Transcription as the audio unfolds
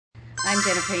I'm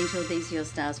Jennifer Angel. These are your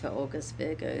stars for August,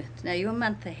 Virgo. Now you're a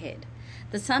month ahead.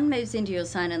 The sun moves into your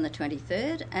sign on the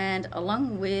 23rd, and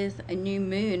along with a new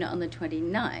moon on the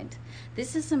 29th,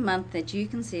 this is a month that you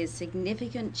can see a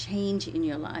significant change in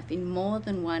your life in more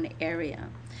than one area.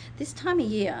 This time of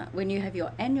year, when you have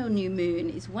your annual new moon,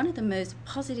 is one of the most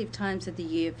positive times of the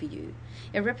year for you.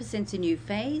 It represents a new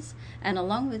phase, and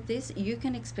along with this, you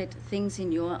can expect things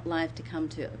in your life to come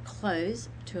to a close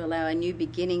to allow a new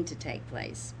beginning to take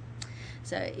place.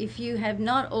 So if you have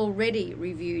not already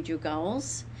reviewed your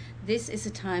goals, this is a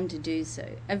time to do so.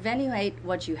 Evaluate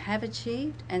what you have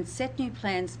achieved and set new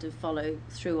plans to follow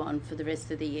through on for the rest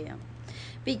of the year.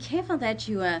 Be careful that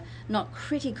you are not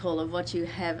critical of what you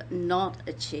have not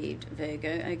achieved,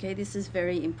 Virgo. Okay, this is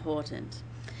very important.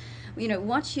 You know,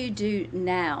 what you do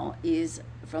now is,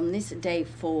 from this day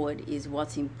forward, is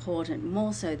what's important,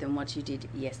 more so than what you did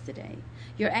yesterday.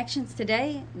 Your actions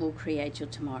today will create your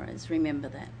tomorrows. Remember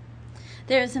that.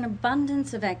 There is an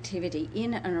abundance of activity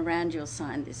in and around your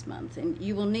sign this month, and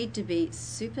you will need to be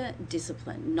super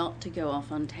disciplined not to go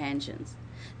off on tangents.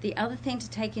 The other thing to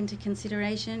take into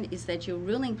consideration is that your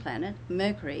ruling planet,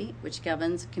 Mercury, which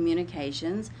governs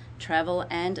communications, travel,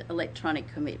 and electronic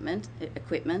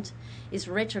equipment, is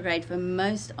retrograde for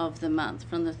most of the month,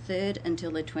 from the 3rd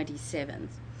until the 27th.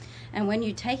 And when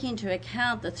you take into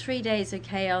account the 3 days of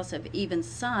chaos of even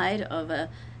side of a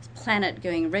planet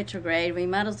going retrograde, we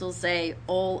might as well say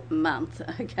all month,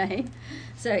 okay?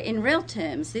 So in real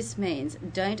terms, this means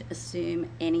don't assume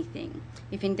anything.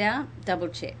 If in doubt, double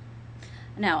check.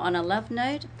 Now, on a love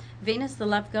note, Venus, the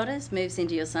love goddess, moves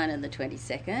into your sign on the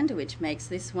 22nd, which makes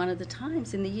this one of the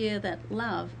times in the year that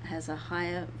love has a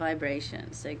higher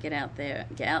vibration. So get out there,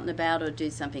 get out and about, or do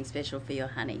something special for your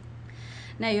honey.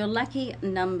 Now, your lucky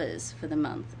numbers for the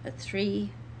month are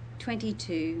 3,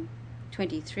 22,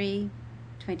 23,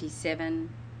 27,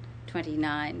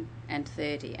 29, and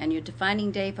 30. And your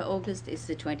defining day for August is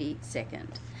the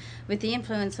 22nd. With the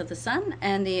influence of the sun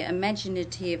and the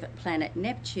imaginative planet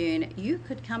Neptune, you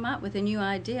could come up with a new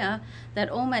idea that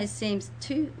almost seems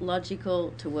too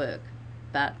logical to work,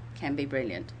 but can be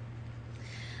brilliant.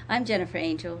 I'm Jennifer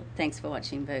Angel. Thanks for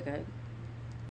watching, Virgo.